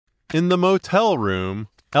In the motel room,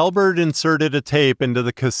 Albert inserted a tape into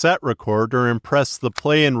the cassette recorder and pressed the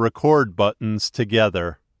play and record buttons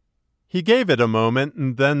together. He gave it a moment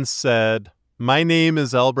and then said, "My name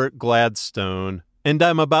is Albert Gladstone, and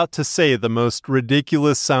I'm about to say the most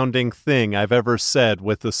ridiculous-sounding thing I've ever said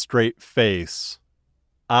with a straight face.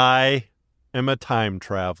 I am a time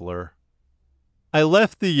traveler." I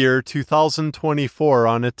left the year 2024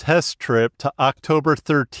 on a test trip to October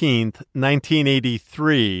 13th,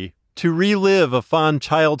 1983, to relive a fond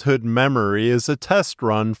childhood memory as a test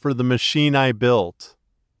run for the machine I built.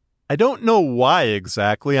 I don't know why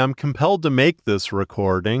exactly I'm compelled to make this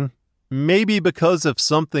recording. Maybe because if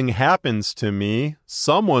something happens to me,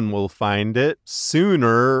 someone will find it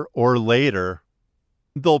sooner or later.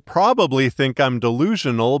 They'll probably think I'm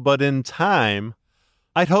delusional, but in time,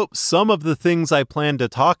 I'd hope some of the things I plan to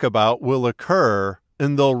talk about will occur,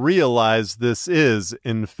 and they'll realize this is,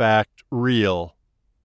 in fact, real.